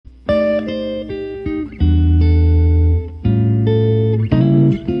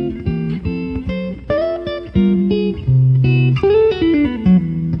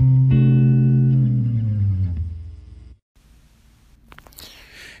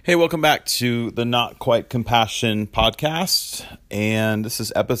Hey, welcome back to the Not Quite Compassion podcast. And this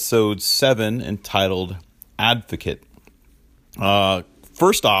is episode 7 entitled Advocate.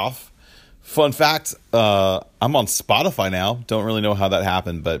 First off, fun fact, I'm on Spotify now. Don't really know how that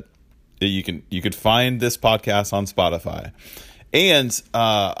happened, but you could find this podcast on Spotify. And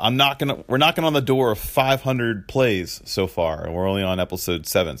we're knocking on the door of 500 plays so far, and we're only on episode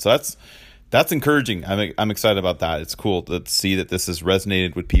 7. So that's encouraging. I'm excited about that. It's cool to see that this has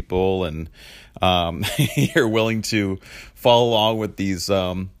resonated with people, and you're willing to follow along with these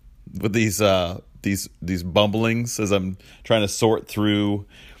bumblings as I'm trying to sort through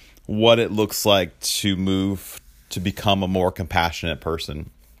what it looks like to move to become a more compassionate person.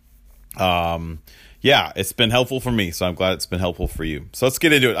 Yeah, it's been helpful for me, so I'm glad it's been helpful for you. So let's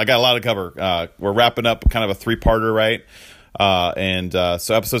get into it. I got a lot to cover. We're wrapping up kind of a 3-parter, right?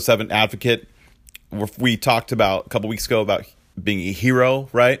 So episode 7, Advocate. We talked about a couple weeks ago about being a hero,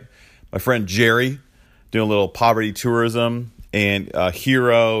 right? My friend Jerry doing a little poverty tourism, and a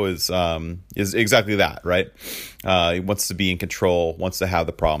hero is exactly that, right? He wants to be in control, wants to have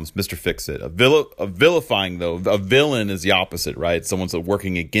the problems, Mr. Fix-It. A vilifying, though, a villain is the opposite, right? Someone's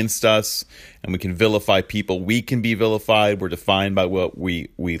working against us, and we can vilify people. We can be vilified. We're defined by what we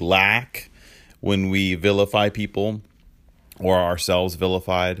lack when we vilify people, or ourselves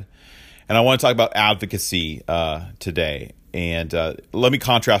vilified. And I want to talk about advocacy today. And let me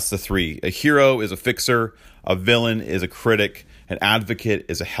contrast the three. A hero is a fixer. A villain is a critic. An advocate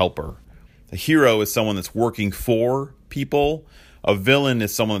is a helper. A hero is someone that's working for people. A villain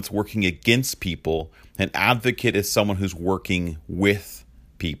is someone that's working against people. An advocate is someone who's working with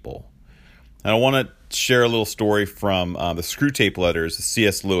people. And I want to share a little story from the Screwtape Letters,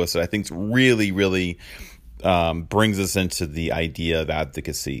 C.S. Lewis, that I think really, really brings us into the idea of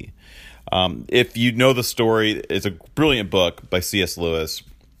advocacy. If you know the story, it's a brilliant book by C.S. Lewis,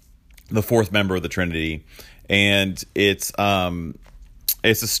 the fourth member of the Trinity, and it's a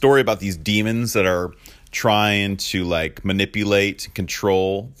story about these demons that are trying to manipulate,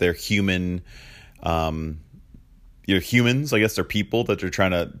 control their humans. I guess they're people that they're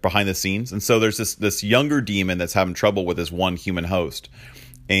trying to behind the scenes, and so there's this younger demon that's having trouble with this one human host.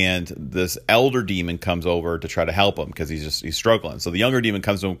 And this elder demon comes over to try to help him because he's struggling. So the younger demon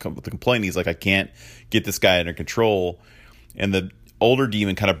comes to him with a complaint. He's like, I can't get this guy under control. And the older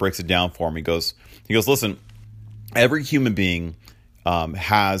demon kind of breaks it down for him. He goes, listen, every human being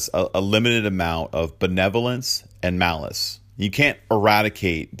has a limited amount of benevolence and malice. You can't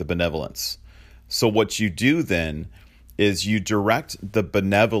eradicate the benevolence. So what you do then is you direct the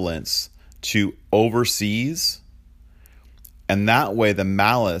benevolence to overseas. And that way the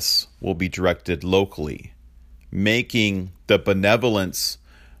malice will be directed locally, making the benevolence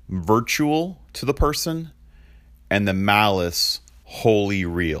virtual to the person and the malice wholly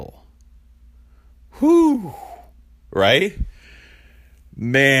real. Whew. Right?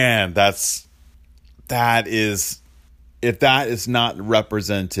 Man, if that is not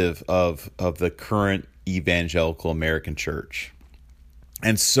representative of the current evangelical American church.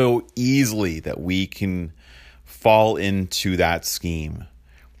 And so easily that we can fall into that scheme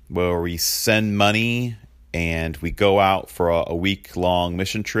where we send money and we go out for a week-long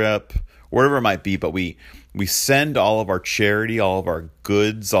mission trip, wherever it might be, but we send all of our charity, all of our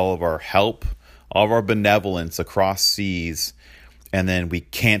goods, all of our help, all of our benevolence across seas, and then we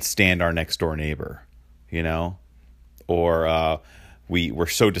can't stand our next-door neighbor, or we're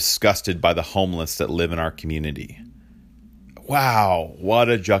so disgusted by the homeless that live in our community. Wow, what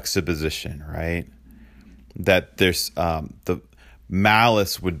a juxtaposition, right? That there's the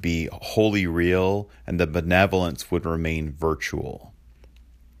malice would be wholly real and the benevolence would remain virtual.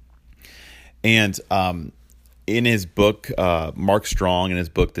 And in his book, Mark Strong, in his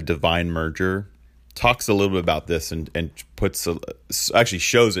book, The Divine Merger, talks a little bit about this and actually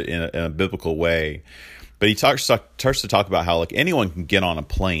shows it in a biblical way. But he starts to talk about how anyone can get on a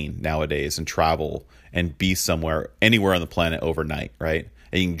plane nowadays and travel and be anywhere on the planet overnight, right?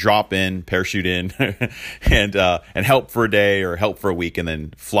 And you can drop in, parachute in, and help for a day or help for a week, and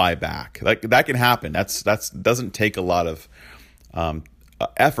then fly back. That can happen. That's doesn't take a lot of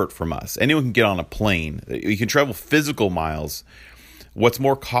effort from us. Anyone can get on a plane. You can travel physical miles. What's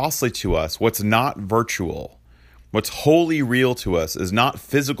more costly to us? What's not virtual? What's wholly real to us is not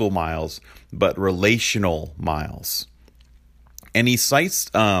physical miles, but relational miles. And he cites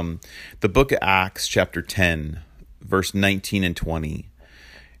the book of Acts, chapter 10, verse 19 and 20.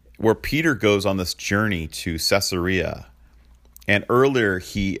 Where Peter goes on this journey to Caesarea. And earlier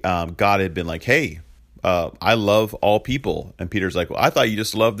God had been like, hey, I love all people. And Peter's like, well, I thought you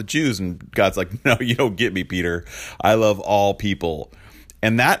just loved the Jews. And God's like, no, you don't get me, Peter. I love all people.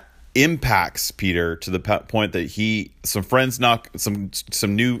 And that impacts Peter to the point that some friends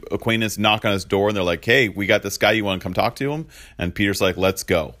some new acquaintance knock on his door, and they're like, hey, we got this guy, you want to come talk to him? And Peter's like, let's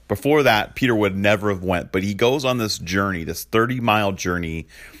go. Before that, Peter would never have went, but he goes on this journey, this 30-mile journey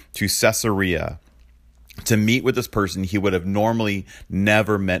to Caesarea to meet with this person he would have normally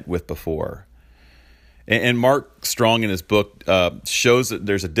never met with before. And Mark Strong in his book shows that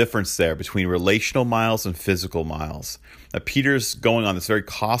there's a difference there between relational miles and physical miles. Peter's going on this very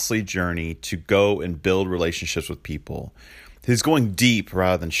costly journey to go and build relationships with people. He's going deep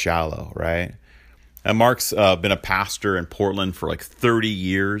rather than shallow, right? And Mark's been a pastor in Portland for like 30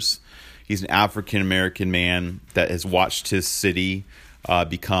 years. He's an African-American man that has watched his city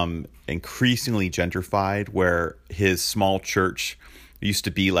become increasingly gentrified, where his small church used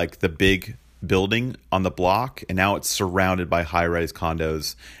to be like the big building on the block, and now it's surrounded by high-rise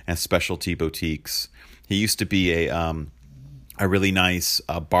condos and specialty boutiques. He used to be a really nice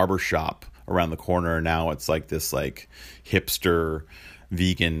barber shop around the corner, and now it's like this like hipster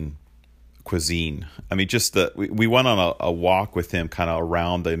vegan cuisine. I mean, just we went on a walk with him kind of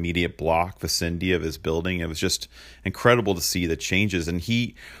around the immediate block vicinity of his building. It was just incredible to see the changes, and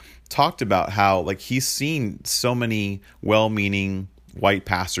he talked about how like he's seen so many well-meaning white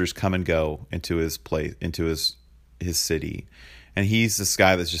pastors come and go into his place, into his city. And he's this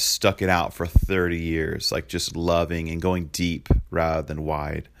guy that's just stuck it out for 30 years, like just loving and going deep rather than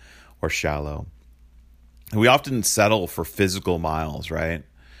wide or shallow. And we often settle for physical miles, right?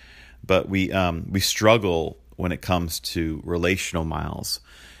 But we struggle when it comes to relational miles.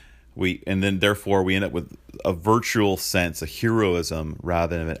 And then therefore we end up with a virtual sense, a heroism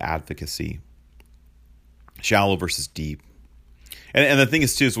rather than an advocacy. Shallow versus deep. And the thing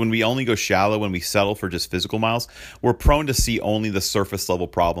is, too, is when we only go shallow, when we settle for just physical miles, we're prone to see only the surface level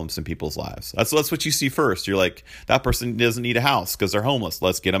problems in people's lives. That's what you see first. You're like, that person doesn't need a house because they're homeless.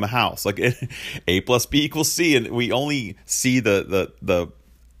 Let's get them a house. Like A plus B equals C. And we only see the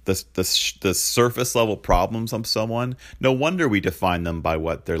surface level problems of someone. No wonder we define them by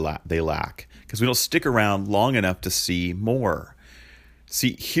what they lack, because we don't stick around long enough to see more.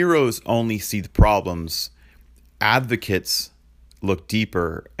 See, heroes only see the problems. Advocates look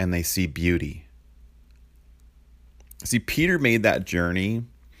deeper and they see beauty. See, Peter made that journey.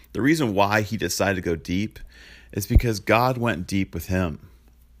 The reason why he decided to go deep is because God went deep with him.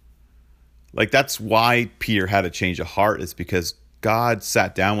 Like, that's why Peter had a change of heart, is because God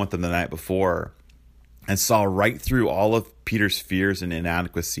sat down with him the night before and saw right through all of Peter's fears and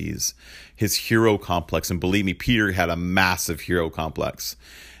inadequacies, his hero complex. And believe me, Peter had a massive hero complex.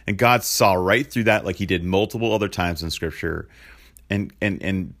 And God saw right through that, like he did multiple other times in Scripture.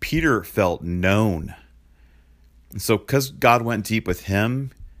 And Peter felt known. And so because God went deep with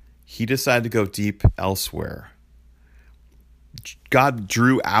him, he decided to go deep elsewhere. God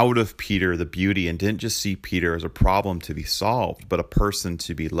drew out of Peter the beauty and didn't just see Peter as a problem to be solved, but a person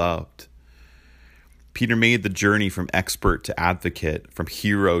to be loved. Peter made the journey from expert to advocate, from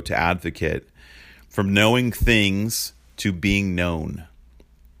hero to advocate, from knowing things to being known.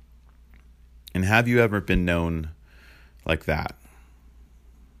 And have you ever been known like that?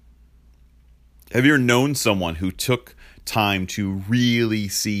 Have you ever known someone who took time to really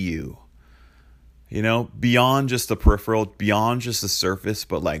see you? You know, beyond just the peripheral, beyond just the surface,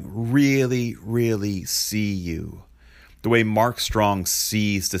 but like really, really see you. The way Mark Strong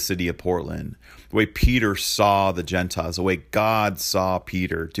sees the city of Portland, the way Peter saw the Gentiles, the way God saw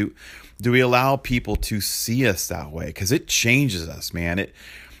Peter. Do we allow people to see us that way? Because it changes us, man.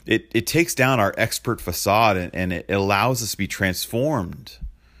 It takes down our expert facade and it allows us to be transformed.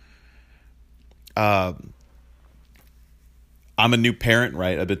 I'm a new parent,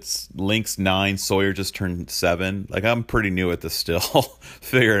 right? It's Link's 9, Sawyer just turned 7. Like, I'm pretty new at this still,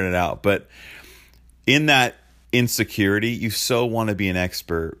 figuring it out. But in that insecurity, you so want to be an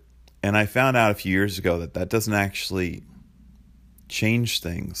expert. And I found out a few years ago that doesn't actually change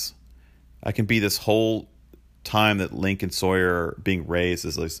things. I can be this whole time that Link and Sawyer are being raised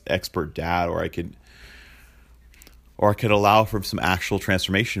as this expert dad, or I could allow for some actual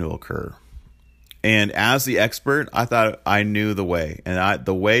transformation to occur. And as the expert, I thought I knew the way. And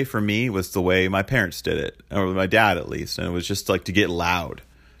the way for me was the way my parents did it, or my dad at least. And it was just like to get loud,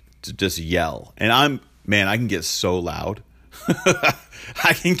 to just yell. And I can get so loud.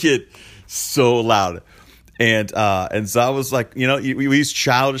 I can get so loud. And so I was like, we use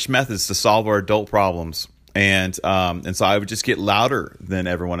childish methods to solve our adult problems. And so I would just get louder than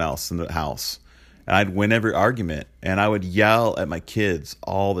everyone else in the house. And I'd win every argument. And I would yell at my kids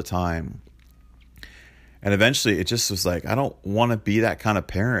all the time. And eventually it just was like, I don't want to be that kind of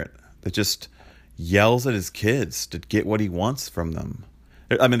parent that just yells at his kids to get what he wants from them.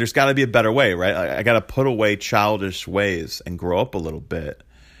 I mean, there's got to be a better way, right? I got to put away childish ways and grow up a little bit.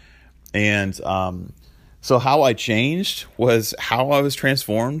 And so how I changed was how I was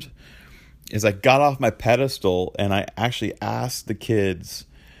transformed is I got off my pedestal and I actually asked the kids,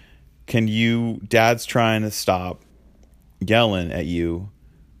 Dad's trying to stop yelling at you.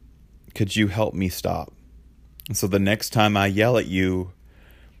 Could you help me stop? And so the next time I yell at you,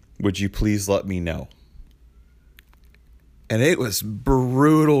 would you please let me know? And it was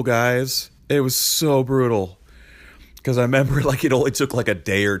brutal, guys. It was so brutal. Because I remember it only took a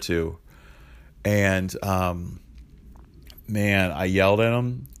day or two. And man, I yelled at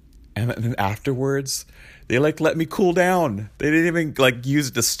them. And then afterwards, they let me cool down. They didn't even use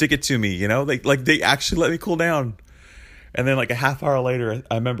it to stick it to me, They actually let me cool down. And then a half hour later,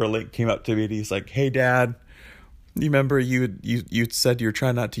 I remember Link came up to me and he's like, "Hey, Dad, you remember you said you were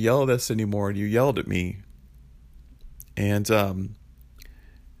trying not to yell at us anymore, and you yelled at me." And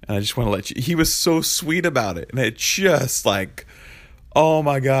I just want to let you. He was so sweet about it, and it just oh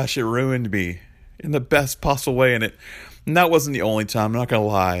my gosh, it ruined me in the best possible way. And that wasn't the only time. I'm not gonna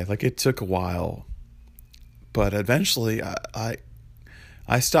lie. It took a while, but eventually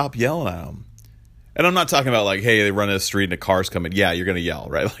I stopped yelling at him. And I'm not talking about hey, they run in the street and a car's coming. Yeah, you're going to yell,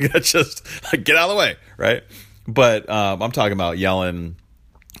 right? That's just get out of the way, right? But I'm talking about yelling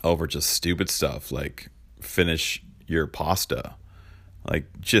over just stupid stuff finish your pasta.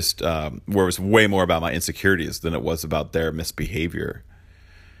 Just where it was way more about my insecurities than it was about their misbehavior.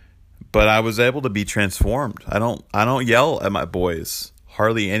 But I was able to be transformed. I don't yell at my boys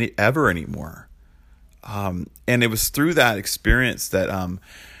hardly ever anymore. And it was through that experience that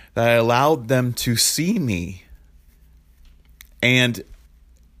I allowed them to see me. And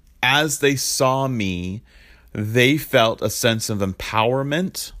as they saw me, they felt a sense of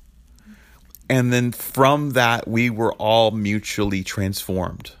empowerment. And then from that, we were all mutually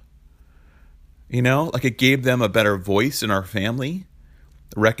transformed. It gave them a better voice in our family,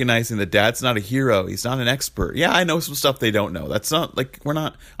 recognizing that Dad's not a hero. He's not an expert. Yeah, I know some stuff they don't know. That's not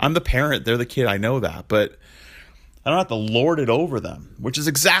I'm the parent. They're the kid. I know that. But I don't have to lord it over them, which is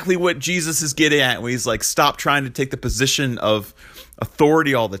exactly what Jesus is getting at when he's stop trying to take the position of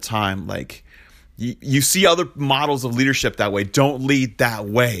authority all the time. You see other models of leadership that way. Don't lead that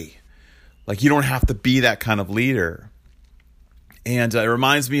way. You don't have to be that kind of leader. And it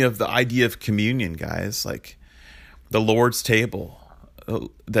reminds me of the idea of communion, guys, the Lord's table,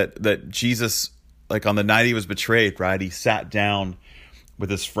 that Jesus, on the night he was betrayed, right? He sat down with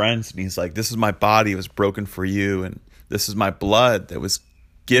his friends and he's like, "This is my body, it was broken for you. And this is my blood that was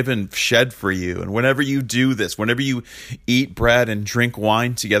shed for you. And whenever you do this, whenever you eat bread and drink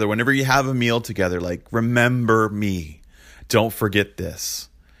wine together, whenever you have a meal together, remember me. Don't forget this."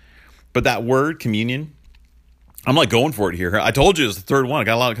 But that word communion, I'm going for it here. I told you it was the third one. I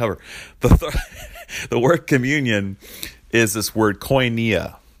got a lot to cover. The word communion is this word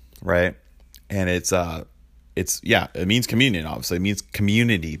koinonia, right? And it means communion, obviously. It means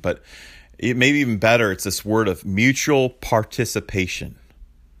community, but it may be even better. It's this word of mutual participation.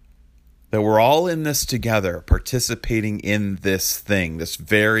 That we're all in this together, participating in this thing, this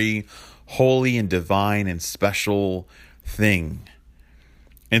very holy and divine and special thing.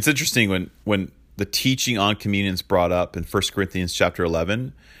 And it's interesting when the teaching on communion is brought up in 1 Corinthians chapter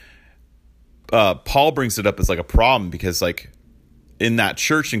 11, Paul brings it up as a problem because in that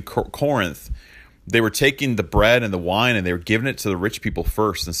church in Corinth, they were taking the bread and the wine and they were giving it to the rich people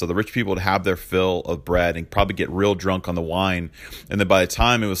first. And so the rich people would have their fill of bread and probably get real drunk on the wine. And then by the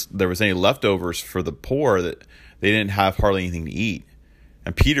time there was any leftovers for the poor, that they didn't have hardly anything to eat.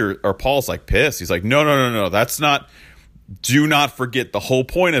 And Paul's pissed. He's like, no, that's not, do not forget the whole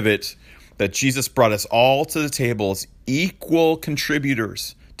point of it, that Jesus brought us all to the table as equal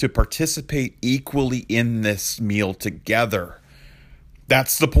contributors to participate equally in this meal together.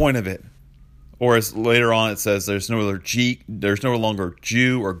 That's the point of it. Or as later on it says, there's no longer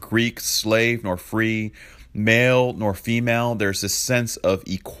Jew or Greek, slave nor free, male nor female. There's this sense of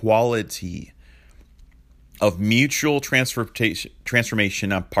equality, of mutual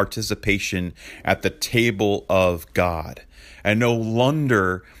transformation and participation at the table of God. And no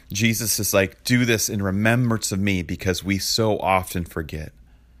wonder Jesus is do this in remembrance of me, because we so often forget.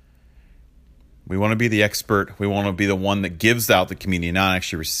 We want to be the expert. We want to be the one that gives out the communion, not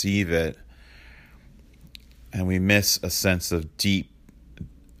actually receive it. And we miss a sense of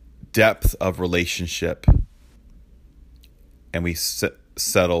depth of relationship. And we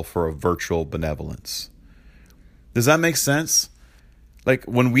settle for a virtual benevolence. Does that make sense?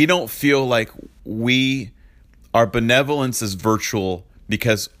 When we don't feel our benevolence is virtual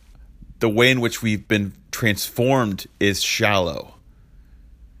because the way in which we've been transformed is shallow.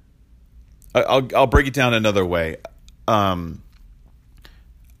 I'll break it down another way. I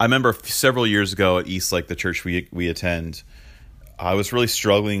remember several years ago at Eastlake, the church we attend, I was really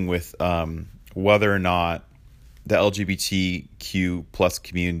struggling with whether or not the LGBTQ plus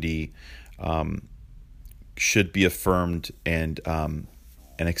community should be affirmed and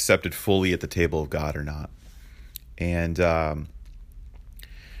accepted fully at the table of God or not. And I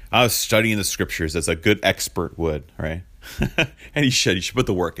was studying the scriptures as a good expert would, right? And you should put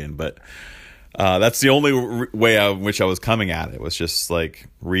the work in, but that's the only way in which I was coming at it, was just like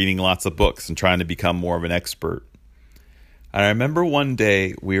reading lots of books and trying to become more of an expert. And I remember one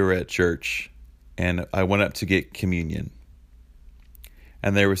day we were at church and I went up to get communion.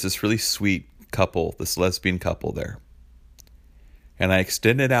 And there was this really sweet couple, this lesbian couple there. And I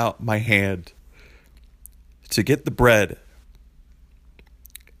extended out my hand to get the bread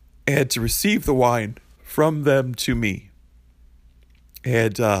and to receive the wine from them to me.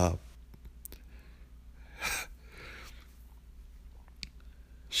 And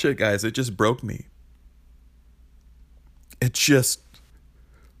shit, guys, it just broke me. It just,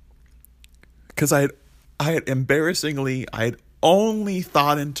 because I had only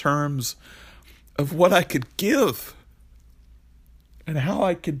thought in terms of what I could give and how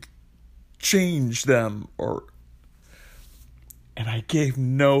I could change them, and I gave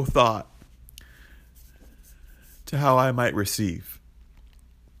no thought to how I might receive.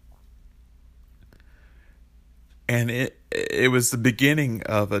 And it was the beginning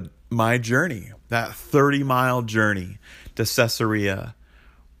of my journey, that 30-mile journey to Caesarea,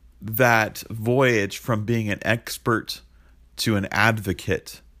 that voyage from being an expert to an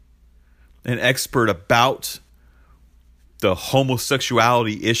advocate, an expert about the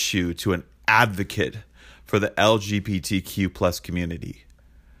homosexuality issue to an advocate for the LGBTQ plus community.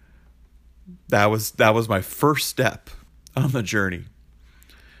 That was my first step on the journey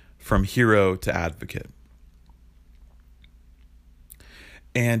from hero to advocate.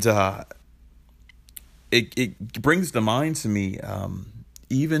 And it brings to mind to me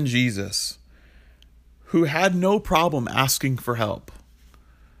even Jesus, who had no problem asking for help.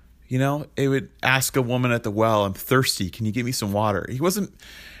 You know, it would ask a woman at the well, "I'm thirsty. Can you give me some water?" He wasn't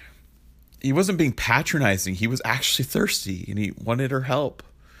being patronizing. He was actually thirsty and he wanted her help.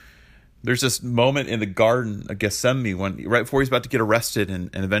 There's this moment in the Garden of Gethsemane when right before he's about to get arrested and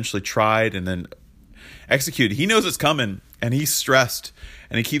eventually tried and then executed. He knows it's coming and he's stressed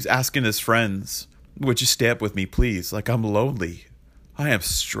and he keeps asking his friends, "Would you stay up with me, please? Like, I'm lonely. I am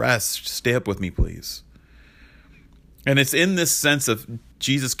stressed. Stay up with me, please." And it's in this sense of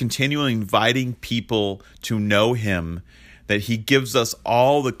Jesus continually inviting people to know him that he gives us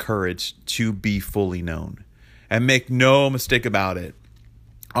all the courage to be fully known. And make no mistake about it,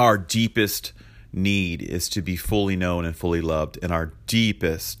 our deepest need is to be fully known and fully loved. And our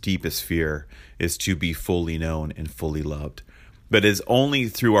deepest fear is to be fully known and fully loved. But it is only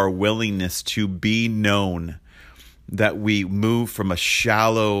through our willingness to be known that we move from a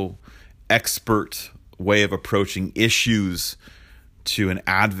shallow, expert way of approaching issues to an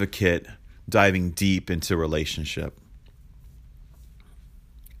advocate diving deep into relationship.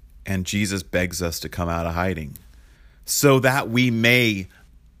 And Jesus begs us to come out of hiding so that we may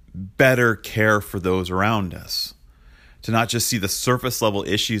better care for those around us, to not just see the surface level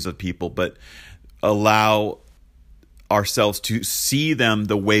issues of people, but allow ourselves to see them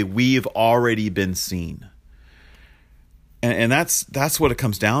the way we've already been seen. And that's what it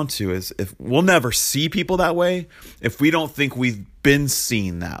comes down to, is if we'll never see people that way if we don't think we've been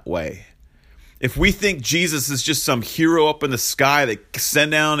seen that way. If we think Jesus is just some hero up in the sky that sent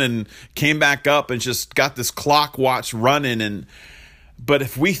down and came back up and just got this clock watch running, but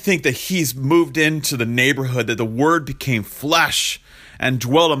if we think that he's moved into the neighborhood, that the word became flesh and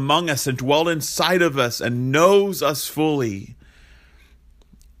dwelt among us and dwelt inside of us and knows us fully,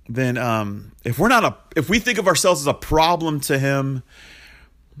 then if we think of ourselves as a problem to him,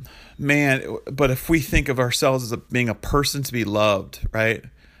 man, but if we think of ourselves as being a person to be loved, right?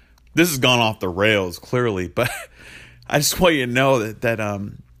 This has gone off the rails clearly, but I just want you to know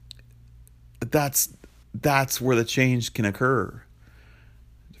that's where the change can occur,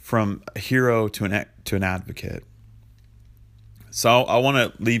 from a hero to an advocate. So I want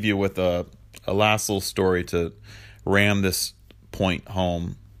to leave you with a last little story to ram this point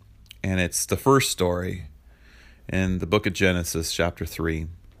home. And it's the first story in the book of Genesis, chapter 3.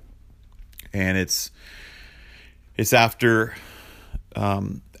 And it's after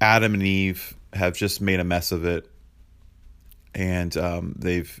Adam and Eve have just made a mess of it. And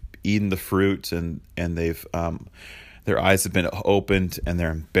they've eaten the fruit and they've their eyes have been opened and they're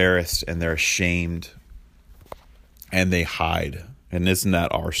embarrassed and they're ashamed and they hide. And isn't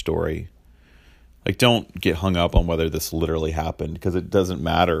that our story? Like, don't get hung up on whether this literally happened, because it doesn't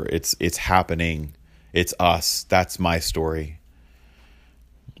matter. It's happening. It's us. That's my story.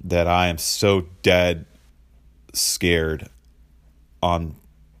 That I am so dead scared on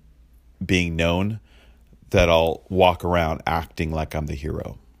being known that I'll walk around acting like I'm the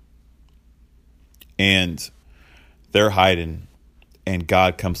hero. And they're hiding, and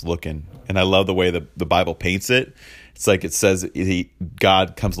God comes looking. And I love the way the Bible paints it. It's like it says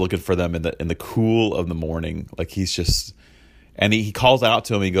God comes looking for them in the cool of the morning. Like he's just, and he calls out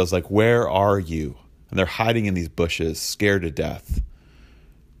to him. He goes like, "Where are you?" And they're hiding in these bushes, scared to death.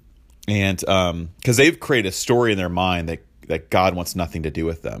 And because they've created a story in their mind that God wants nothing to do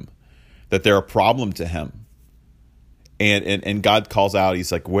with them, that they're a problem to him. And God calls out.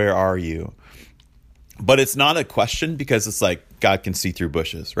 He's like, "Where are you?" But it's not a question, because it's like God can see through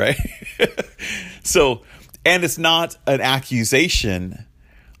bushes, right? So, and it's not an accusation,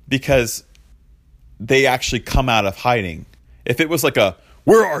 because they actually come out of hiding. If it was like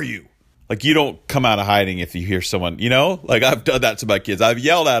 "Where are you?" Like, you don't come out of hiding if you hear someone, like I've done that to my kids. I've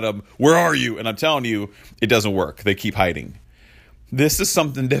yelled at them, "Where are you?" And I'm telling you, it doesn't work. They keep hiding. This is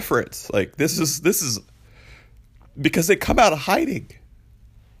something different. Like this is because they come out of hiding,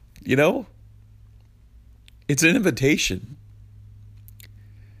 It's an invitation.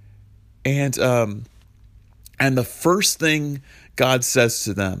 And the first thing God says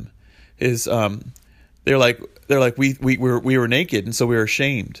to them is, they're like, we were naked, and so we were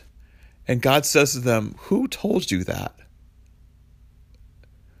ashamed. And God says to them, "Who told you that?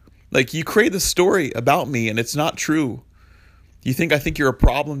 Like, you create the story about me, and it's not true. You think I think you're a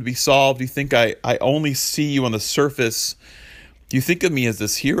problem to be solved. You think I only see you on the surface. You think of me as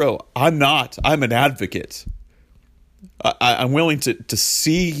this hero. I'm not. I'm an advocate. I'm willing to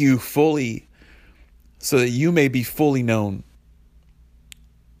see you fully so that you may be fully known."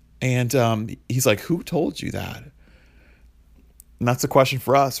 And he's like, "Who told you that?" And that's a question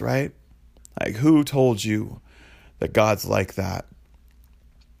for us, right? Like, who told you that God's like that?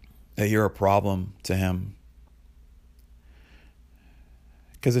 That you're a problem to him?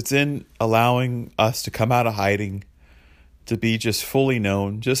 Because it's in allowing us to come out of hiding, to be just fully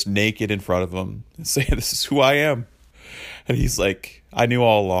known, just naked in front of him, and say, "This is who I am." And he's like, "I knew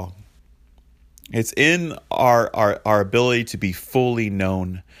all along." It's in our ability to be fully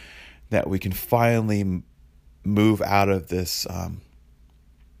known that we can finally move out of this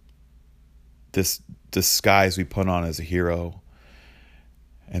this disguise we put on as a hero,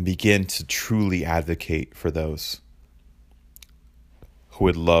 and begin to truly advocate for those who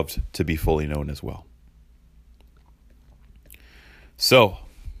would love to be fully known as well. So,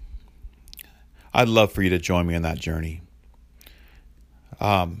 I'd love for you to join me on that journey.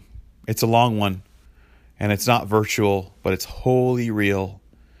 It's a long one, and it's not virtual, but it's wholly real.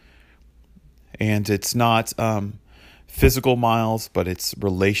 And it's not physical miles, but it's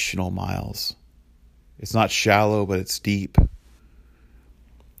relational miles. It's not shallow, but it's deep.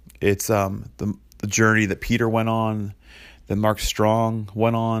 It's the journey that Peter went on, that Mark Strong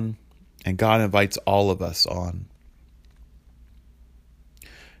went on, and God invites all of us on.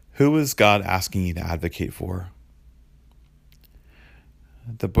 Who is God asking you to advocate for?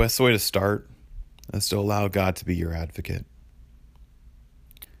 The best way to start is to allow God to be your advocate.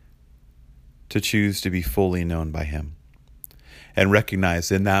 To choose to be fully known by him. And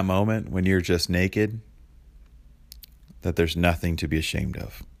recognize in that moment when you're just naked, that there's nothing to be ashamed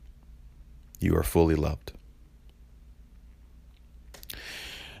of. You are fully loved.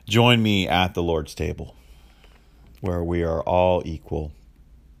 Join me at the Lord's table, where we are all equal.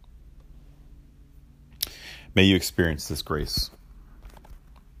 May you experience this grace.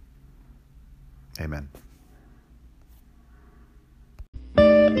 Amen.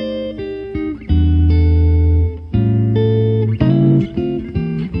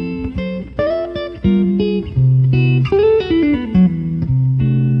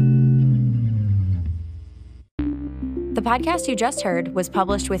 The podcast you just heard was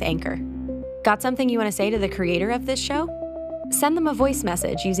published with Anchor. Got something you want to say to the creator of this show? Send them a voice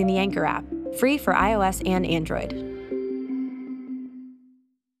message using the Anchor app, free for iOS and Android.